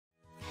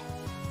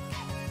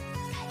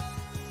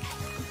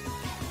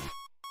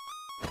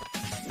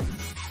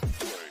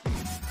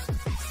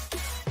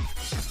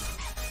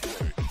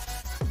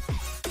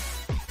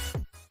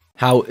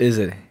How is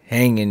it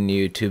hanging,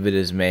 YouTube? It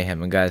is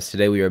Mayhem, and guys,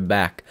 today we are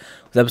back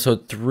with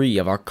episode 3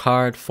 of our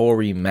Card 4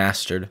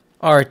 Remastered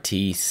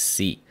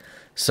RTC.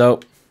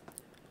 So,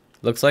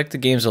 looks like the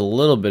game's a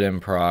little bit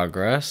in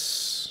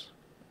progress.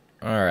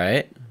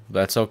 Alright,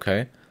 that's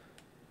okay.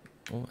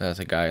 Oh, there's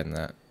a guy in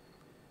that.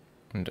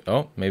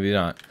 Oh, maybe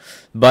not.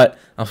 But,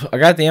 I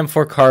got the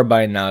M4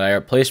 Carbine now. I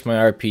replaced my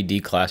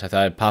RPD class. I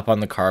thought I'd pop on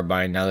the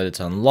Carbine now that it's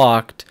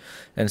unlocked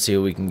and see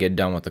what we can get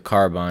done with the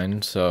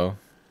Carbine, so...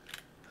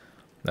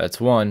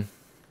 That's one.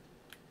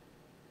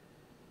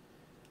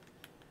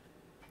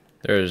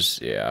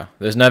 There's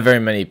not very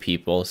many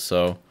people,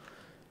 so.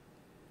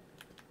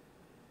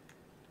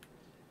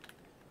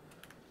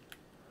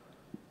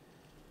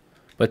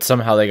 But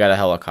somehow they got a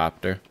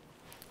helicopter.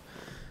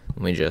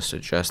 Let me just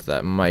adjust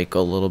that mic a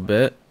little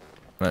bit.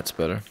 That's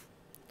better.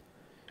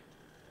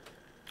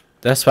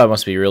 That spot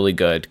must be really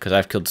good, because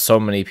I've killed so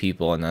many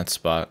people in that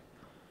spot.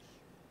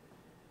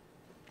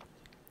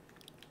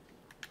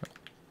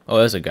 Oh,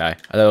 there's a guy.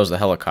 I thought it was the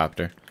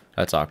helicopter.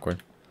 That's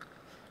awkward.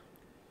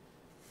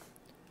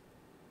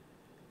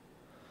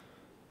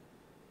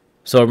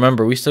 So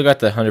remember, we still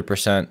got the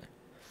 100%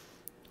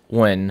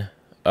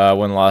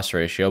 win-loss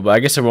ratio, but I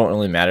guess it won't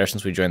really matter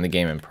since we joined the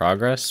game in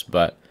progress,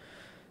 but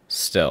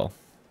still.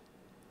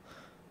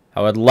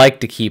 I would like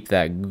to keep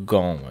that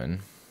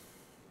going.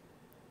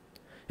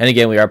 And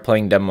again, we are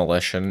playing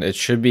Demolition. It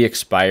should be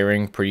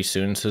expiring pretty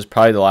soon, so it's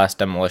probably the last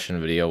Demolition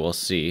video we'll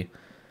see.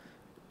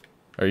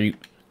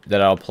 That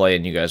I'll play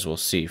and you guys will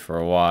see for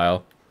a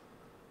while.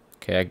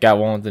 Okay, I got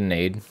one with the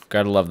nade.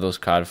 Gotta love those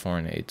COD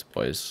 4 nades,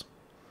 boys.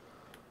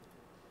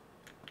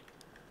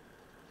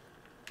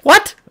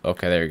 What?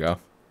 Okay, there you go.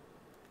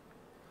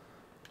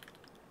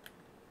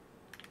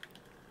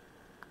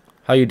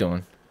 How you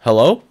doing?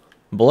 Hello?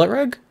 Bullet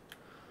Reg?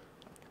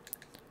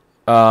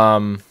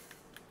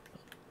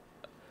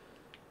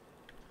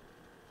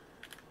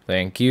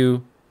 Thank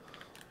you.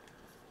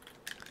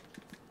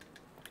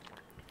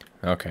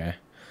 Okay.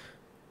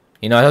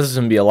 You know, I thought this was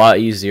going to be a lot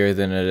easier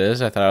than it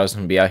is. I thought I was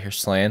going to be out here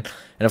slaying.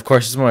 And of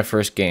course, this is my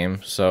first game,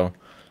 so...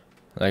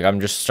 Like, I'm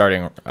just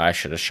starting... I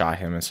should have shot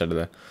him instead of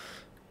the...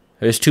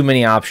 There's too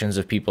many options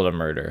of people to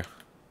murder.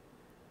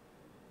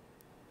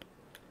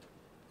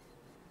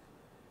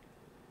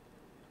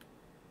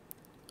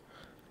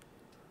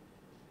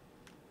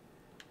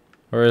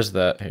 Where is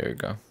that? Here we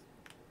go.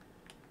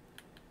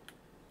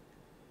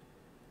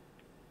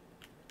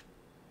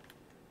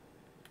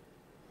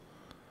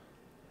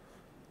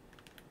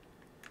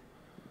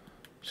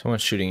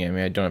 Someone's shooting at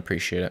me. I don't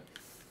appreciate it.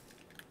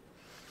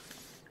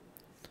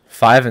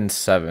 5 and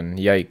 7.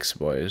 Yikes,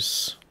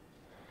 boys.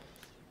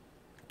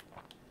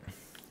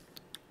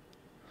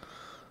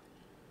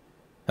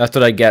 That's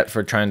what I get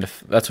for trying to.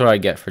 That's what I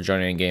get for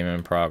joining a game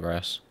in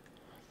progress.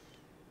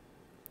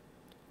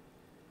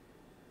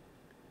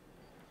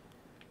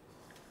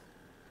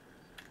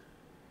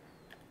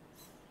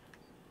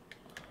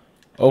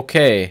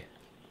 Okay.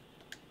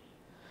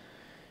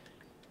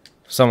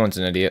 Someone's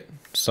an idiot.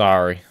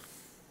 Sorry.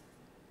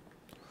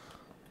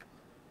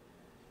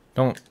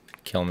 Don't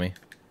kill me.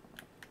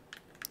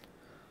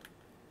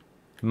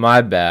 My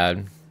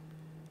bad.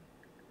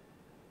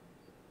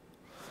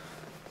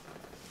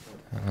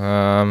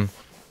 What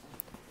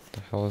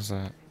the hell is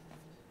that?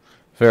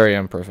 Very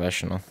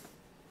unprofessional.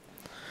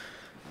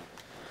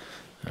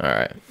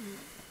 Alright.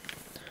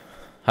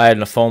 I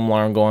had a foam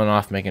alarm going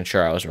off, making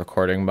sure I was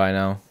recording by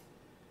now.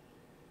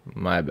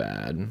 My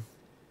bad.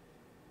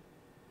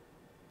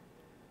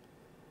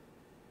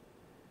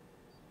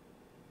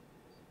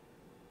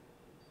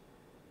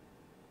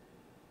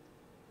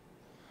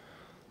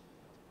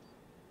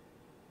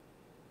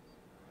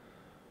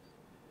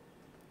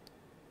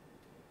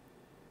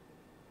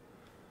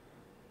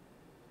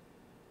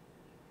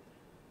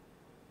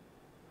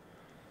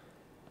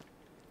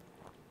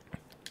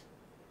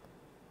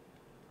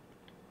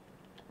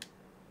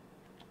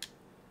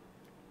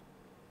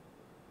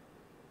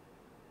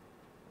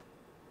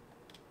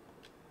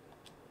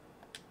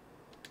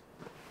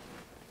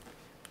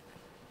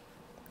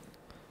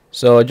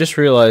 So I just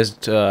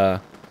realized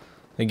the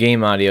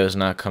game audio is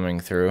not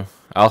coming through.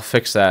 I'll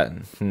fix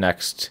that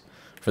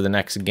for the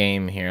next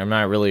game here. I'm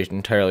not really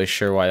entirely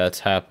sure why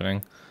that's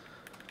happening.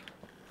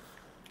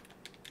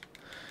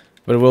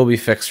 But it will be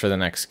fixed for the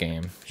next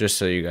game, just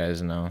so you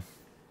guys know.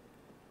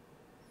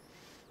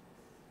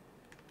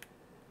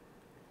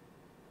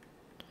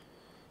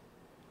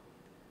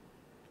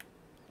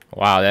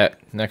 Wow, that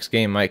next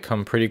game might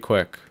come pretty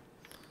quick.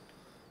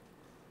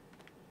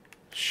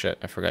 Shit,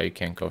 I forgot you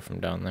can't go from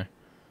down there.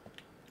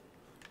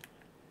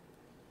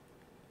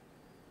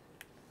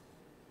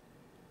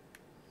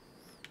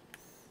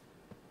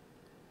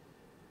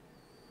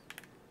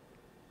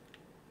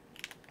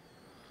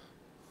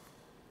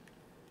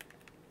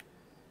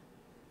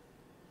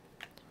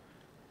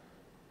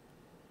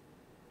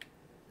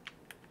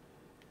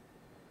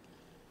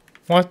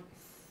 What?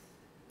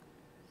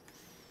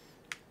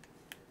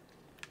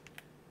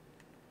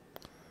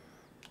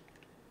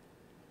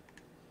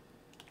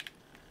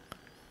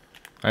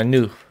 I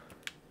knew.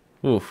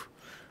 Oof.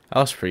 That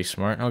was pretty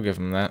smart. I'll give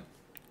him that.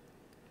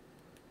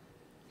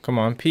 Come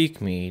on,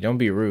 peek me. Don't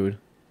be rude.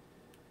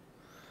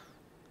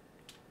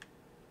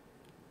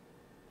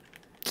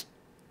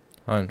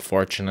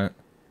 Unfortunate.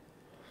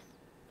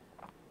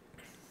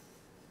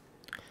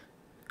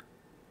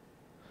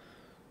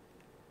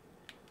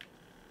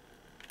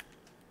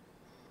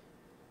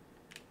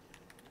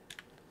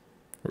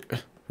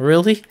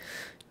 Really?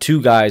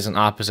 Two guys in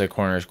opposite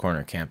corners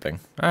corner camping.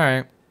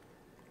 Alright.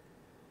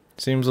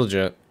 Seems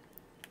legit.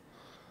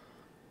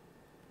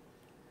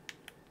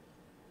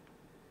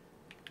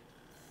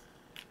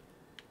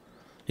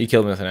 He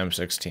killed me with an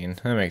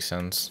M16. That makes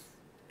sense.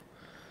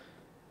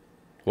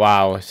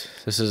 Wow.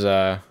 This is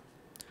a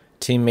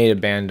teammate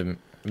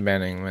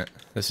abandonment.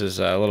 This is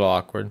a little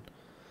awkward.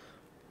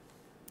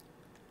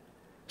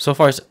 So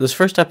far, this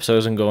first episode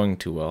isn't going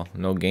too well.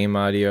 No game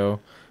audio,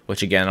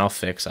 which again, I'll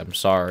fix. I'm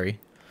sorry.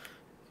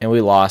 And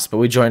we lost, but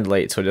we joined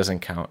late, so it doesn't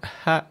count.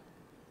 Ha.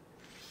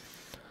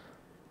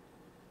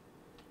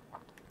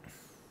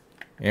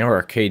 And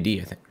our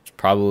KD, I think, it's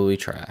probably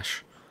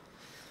trash.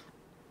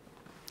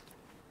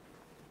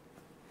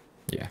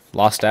 Yeah,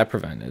 lost stat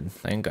prevented.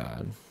 Thank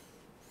God.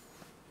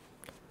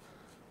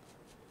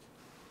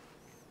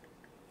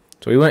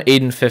 So we went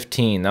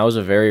 8-15. That was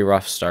a very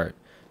rough start,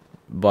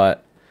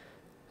 but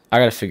I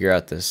gotta figure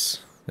out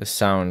this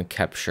sound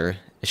capture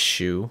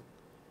issue.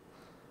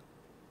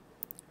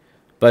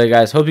 But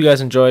guys, hope you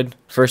guys enjoyed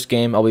first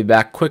game. I'll be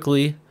back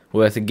quickly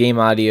with a game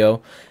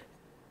audio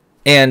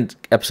and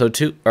episode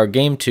 2 or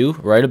game 2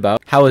 right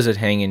about. How is it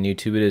hanging,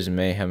 YouTube? It is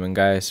mayhem, and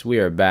guys, we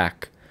are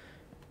back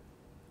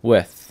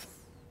with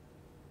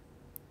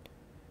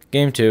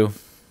game 2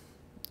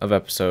 of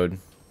episode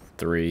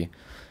 3.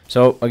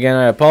 So again,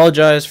 I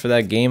apologize for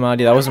that game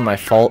audio. That wasn't my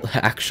fault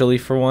actually.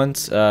 For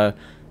once,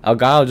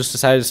 Algao just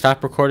decided to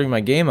stop recording my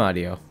game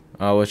audio,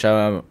 which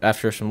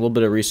after some little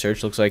bit of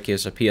research, looks like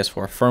it's a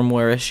PS4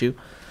 firmware issue.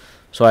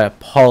 So I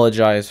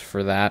apologize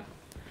for that.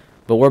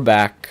 But we're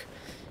back,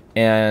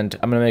 and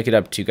I'm gonna make it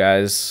up to you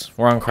guys.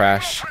 We're on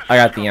Crash. I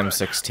got the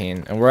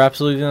M16, and we're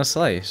absolutely gonna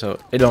slay. So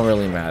it don't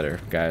really matter,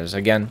 guys.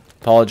 Again,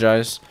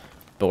 apologize,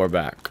 but we're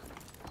back.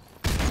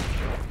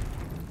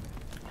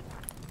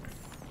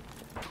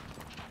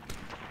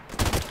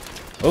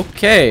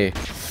 Okay.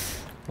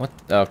 What?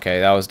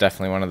 Okay, that was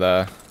definitely one of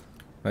the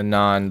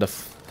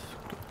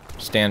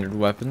standard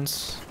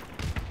weapons.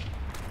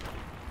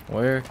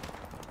 Where?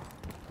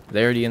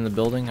 They already in the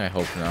building? I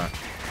hope not.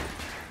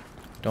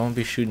 Don't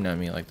be shooting at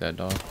me like that,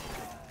 dog.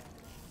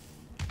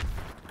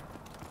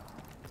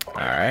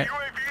 Alright.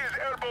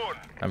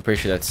 I'm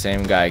pretty sure that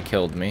same guy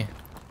killed me.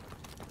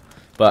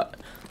 But,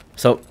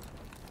 so,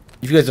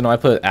 if you guys don't know, I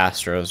play with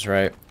Astros,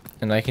 right?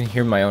 And I can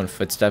hear my own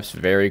footsteps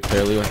very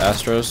clearly with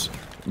Astros.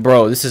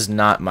 Bro, this is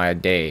not my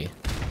day.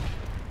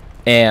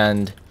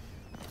 And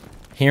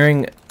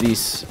hearing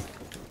these,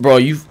 bro,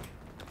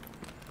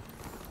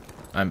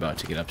 I'm about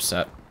to get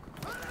upset.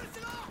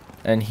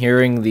 And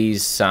hearing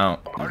these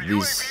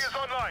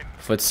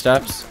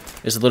footsteps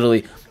is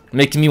literally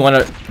making me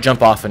want to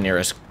jump off a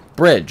nearest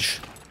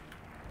bridge.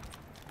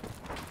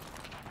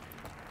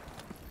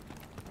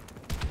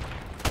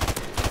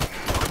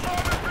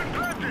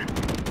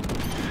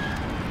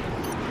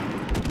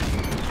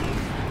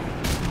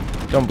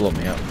 Don't blow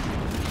me up.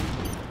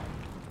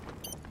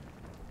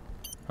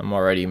 I'm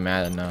already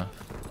mad enough.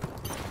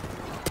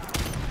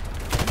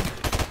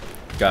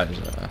 Got his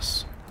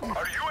ass. Our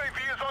UAV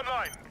is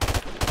online.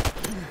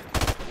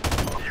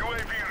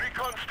 UAV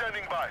recon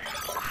standing by.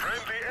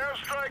 Friendly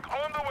airstrike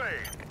on the way.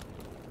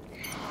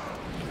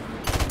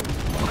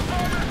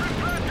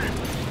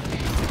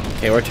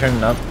 Okay, we're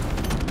turning up.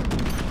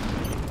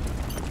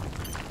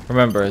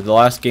 Remember, the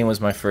last game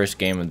was my first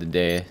game of the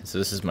day, so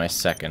this is my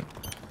second.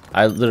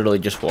 I literally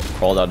just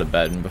crawled out of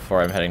bed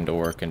before I'm heading to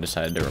work and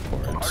decided to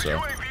record,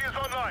 so.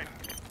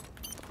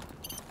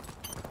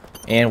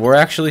 And we're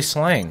actually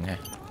slaying.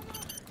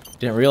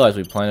 Didn't realize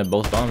we planted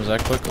both bombs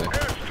that quickly.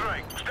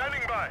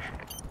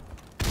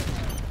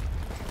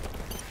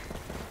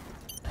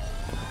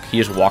 He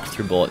just walked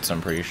through bullets,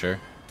 I'm pretty sure.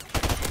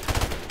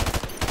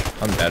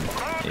 I'm dead.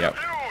 Yep.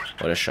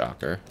 What a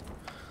shocker.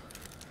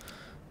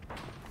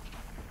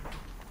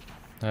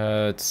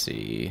 Let's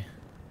see.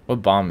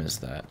 What bomb is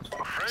that?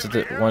 Is it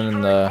the one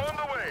in the...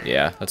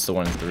 Yeah, that's the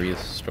one in 3's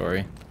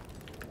story.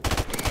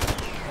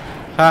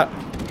 Ha!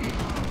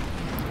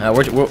 I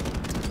was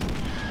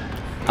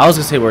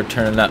gonna say we're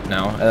turning up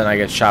now, and then I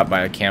get shot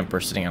by a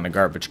camper sitting on a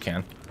garbage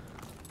can.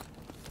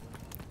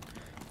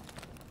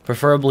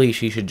 Preferably,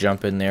 she should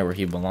jump in there where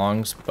he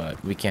belongs,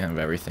 but we can't have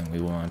everything we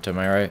want, am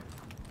I right?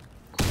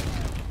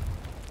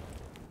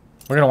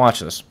 We're gonna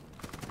watch this.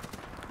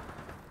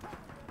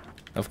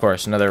 Of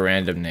course, another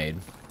random nade.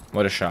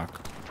 What a shock.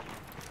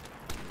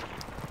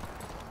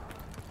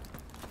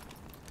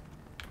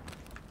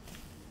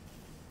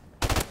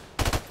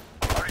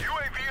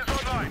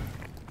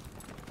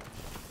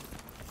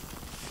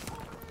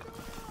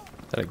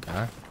 Is that a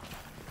guy?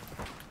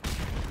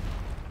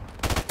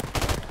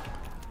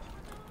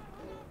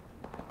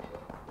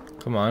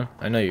 Come on,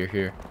 I know you're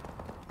here.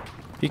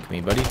 Peek me,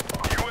 buddy.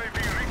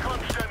 UAV recon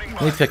standing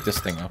Let me pick this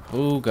thing up.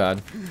 Oh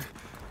god.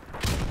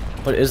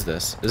 What is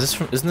this? Is this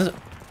from? Isn't this?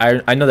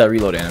 I know that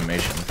reload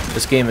animation.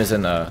 This game is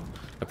in a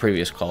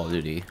previous Call of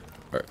Duty.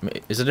 Or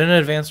is it in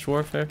Advanced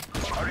Warfare?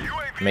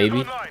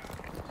 Maybe.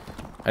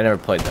 I never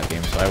played that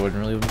game, so I wouldn't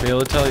really be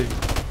able to tell you.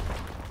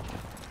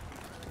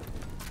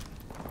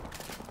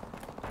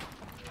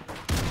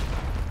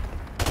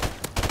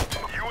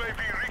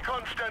 UAV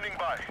recon standing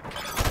by.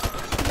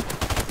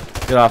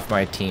 Get off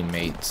my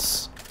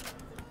teammates.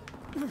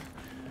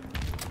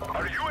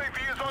 Our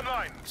UAV is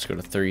online. Let's go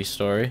to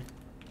 3-story.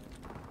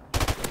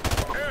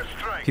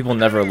 Airstrike. People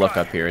never look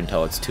up here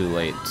until it's too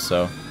late,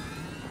 so.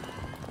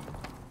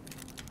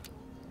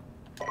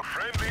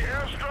 Friendly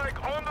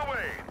airstrike on the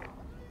way.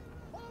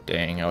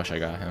 Dang, I wish I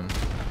got him.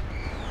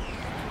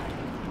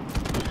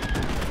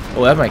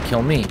 Oh, that might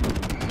kill me.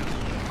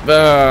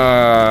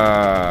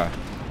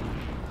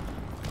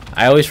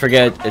 I always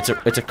forget it's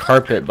a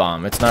carpet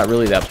bomb. It's not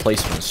really that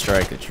placement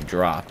strike that you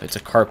drop. It's a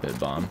carpet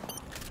bomb.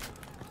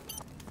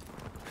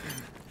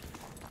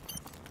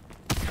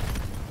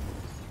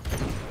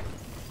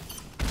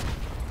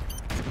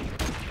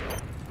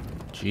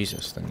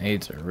 Jesus, the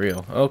nades are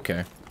real.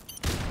 Okay.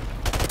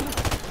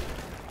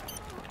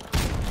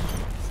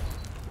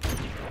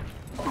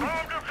 Bomb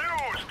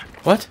defused.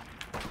 What?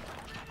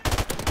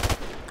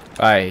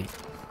 I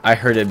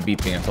heard it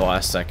beeping at the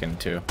last second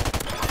too.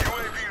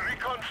 UAV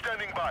recon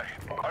standing by.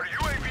 Our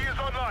UAV is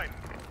online.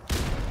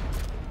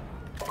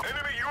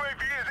 Enemy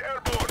UAV is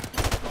airborne.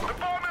 The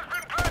bomb has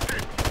been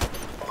planted.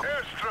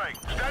 Airstrike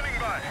standing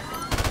by.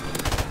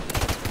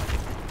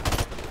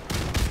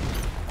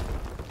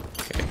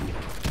 Okay.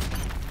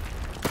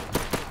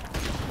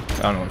 I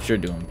don't know what you're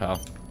doing, pal.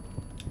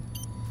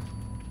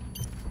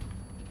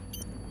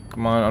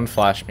 Come on,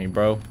 unflash me,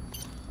 bro.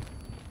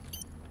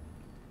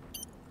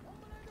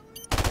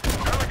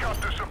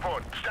 Helicopter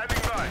support standing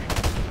by.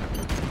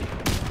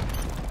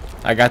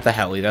 I got the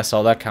heli. That's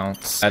all that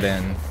counts. That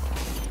in.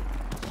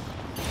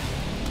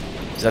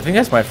 I think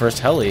that's my first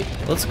heli.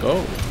 Let's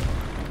go.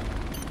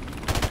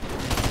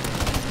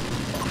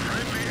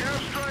 Friendly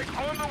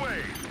airstrike on the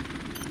way.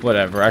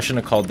 Whatever. I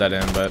shouldn't have called that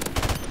in, but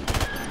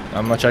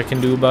not much I can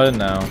do about it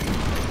now.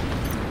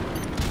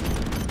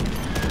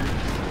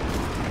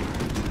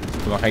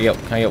 Come on,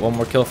 can I get one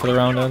more kill for the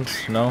round ends?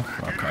 No?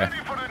 Okay. Ready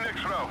for the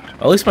next round.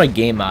 At least my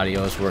game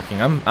audio is working.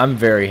 I'm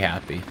very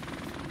happy.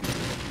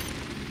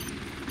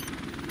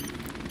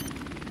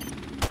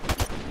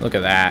 Look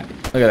at that.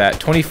 Look at that.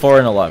 24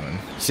 and 11.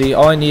 See,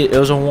 all I need, it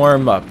was a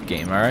warm-up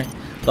game, alright?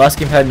 The last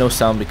game had no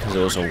sound because it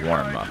was a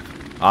warm-up.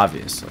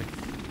 Obviously.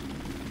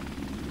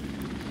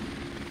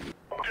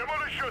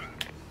 Demolition.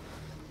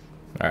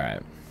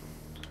 Alright.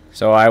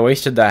 So I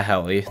wasted that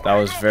heli. That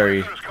was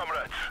very,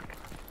 Comrades.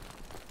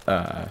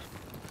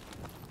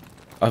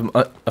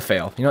 a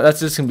fail. You know, that's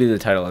just gonna be the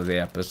title of the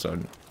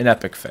episode. An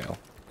epic fail.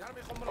 Our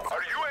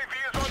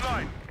UAV is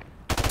online.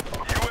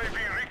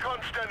 UAV recon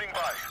standing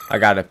by. I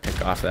gotta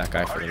pick off that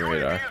guy for the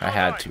radar. I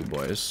had to,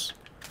 boys.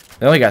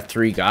 They only got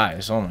 3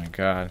 guys. Oh my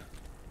god.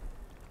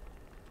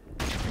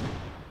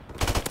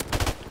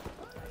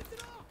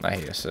 I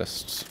hate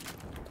assists.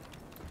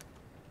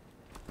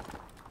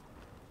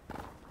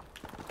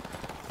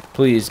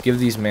 Please give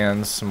these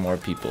mans some more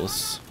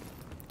peoples.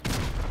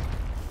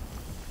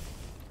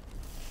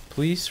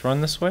 Please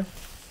run this way.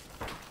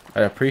 I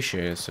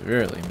appreciate it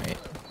severely, mate.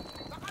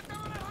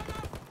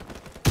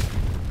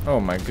 Oh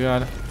my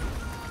god.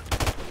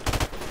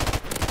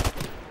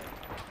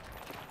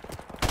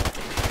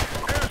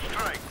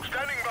 Airstrike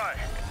standing by.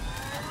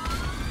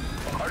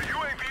 Our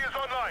UAV is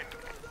online.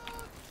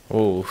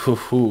 Oh,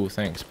 hoo,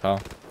 thanks, pal.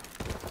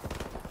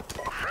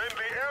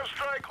 Friendly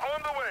airstrike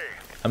on the way.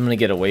 I'm gonna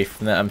get away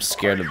from that. I'm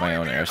scared of my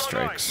own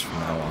airstrikes from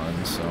now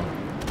on, so.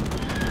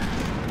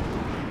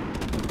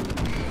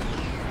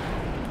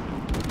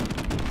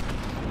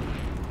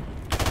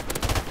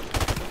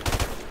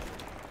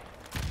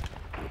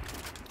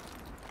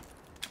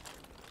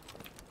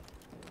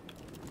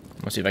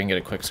 Let's see if I can get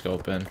a quick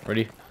scope in.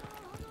 Ready?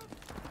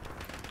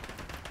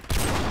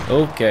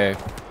 Okay.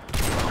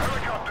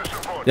 Helicopter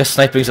support. This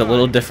sniping's a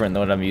little different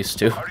than what I'm used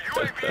to. Our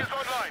UAV is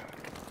online.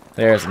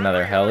 There's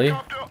another heli.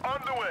 Helicopter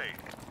on the way.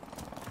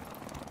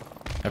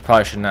 I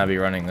probably should not be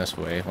running this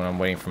way when I'm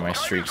waiting for my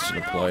streaks to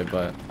deploy,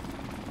 but...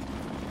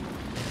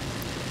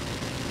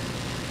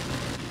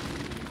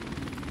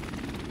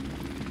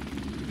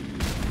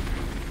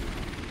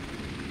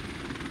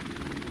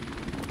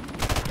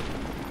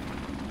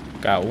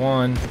 Got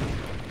one.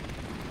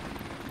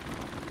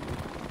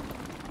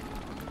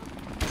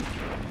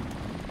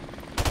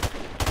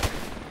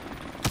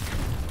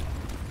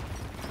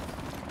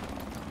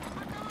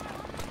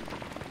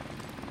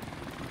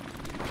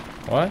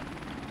 What?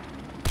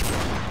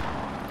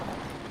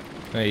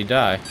 There you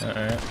die.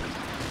 Alright.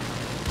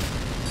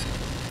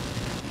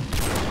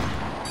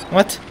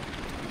 What?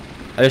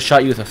 I just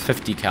shot you with a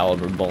 50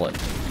 caliber bullet.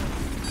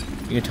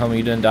 You can tell me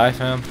you didn't die,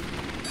 fam?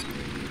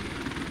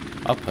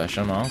 I'll push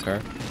him, I don't care.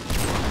 The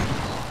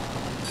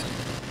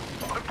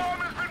bomb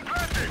has been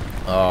planted.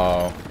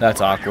 Oh, that's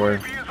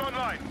awkward. UAV is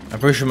online. I'm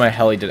pretty sure my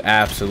heli did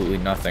absolutely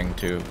nothing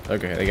too.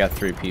 Okay, they got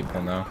 3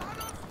 people now.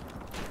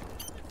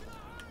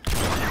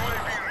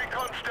 UAV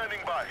recon standing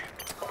by.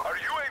 Our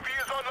UAV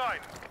is online.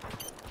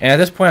 And at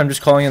this point, I'm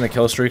just calling in the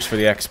kill streaks for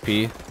the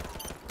XP.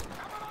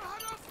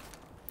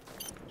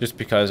 Just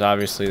because,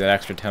 obviously, that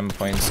extra 10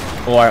 points.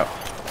 Oh,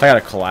 if I got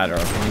a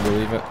collateral, can you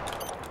believe it?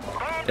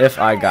 If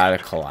I got a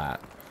collat.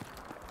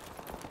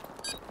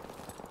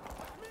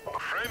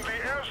 Friendly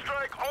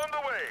airstrike on the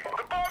way.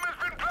 The bomb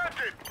has been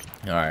planted.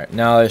 Alright,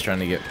 now they're trying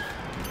to get...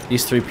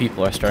 These 3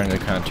 people are starting to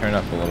kind of turn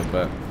up a little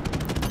bit.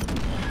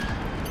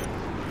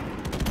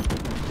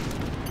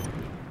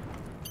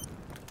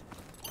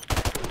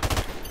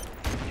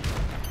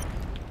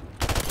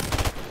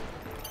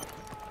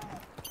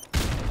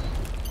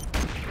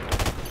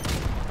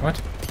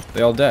 What?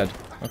 They all dead.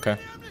 Okay.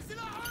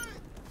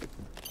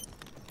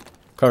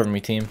 Cover me,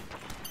 team.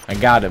 I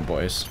got it,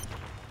 boys.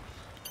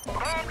 Bomb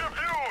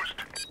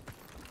defused.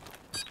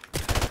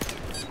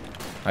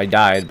 I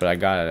died, but I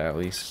got it at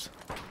least.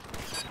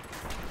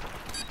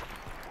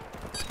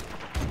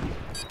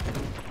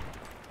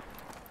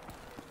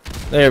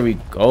 There we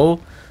go.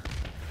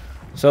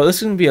 So this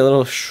is going to be a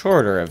little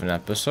shorter of an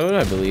episode,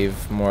 I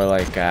believe. More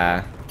like,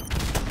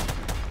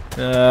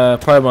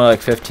 probably more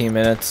like 15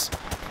 minutes.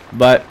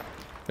 But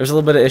there's a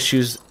little bit of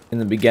issues in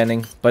the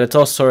beginning, but it's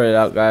all sorted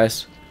out,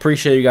 guys.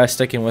 Appreciate you guys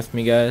sticking with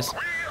me, guys.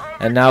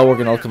 And now we're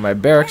going to look at my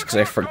barracks because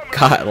I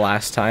forgot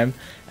last time.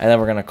 And then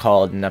we're going to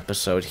call it an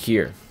episode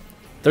here.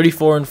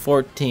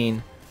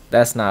 34-14.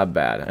 That's not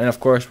bad. And of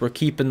course, we're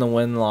keeping the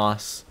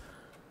win-loss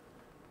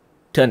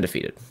to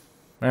undefeated.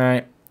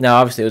 Alright. Now,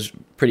 obviously, it was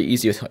pretty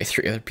easy with only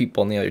 3 other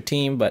people on the other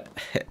team, but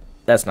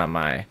that's not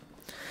my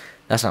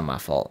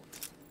fault.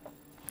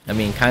 I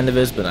mean, kind of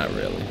is, but not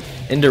really.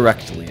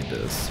 Indirectly, it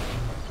is.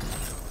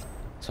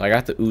 So I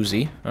got the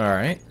Uzi.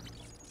 Alright.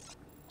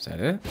 Is that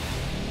it?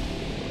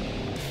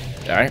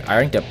 I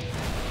ranked up,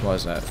 what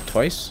was that,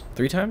 twice?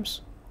 3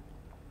 times?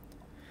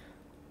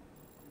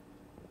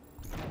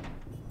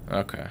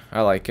 Okay, I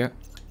like it.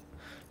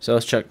 So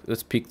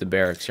let's peek the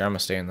barracks here. I'm gonna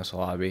stay in this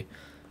lobby.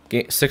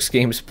 6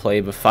 games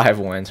played, but 5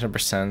 wins,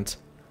 100%.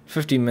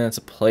 50 minutes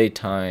of play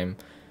time.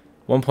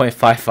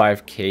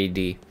 1.55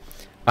 KD.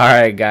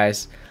 Alright,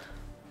 guys.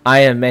 I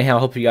am Mayhem. I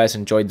hope you guys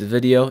enjoyed the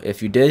video.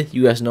 If you did,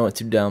 you guys know what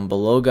to do down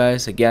below,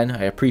 guys. Again,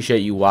 I appreciate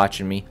you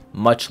watching me.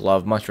 Much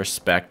love, much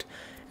respect.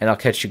 And I'll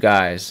catch you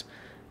guys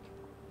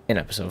in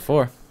episode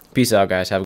 4. Peace out, guys. Have a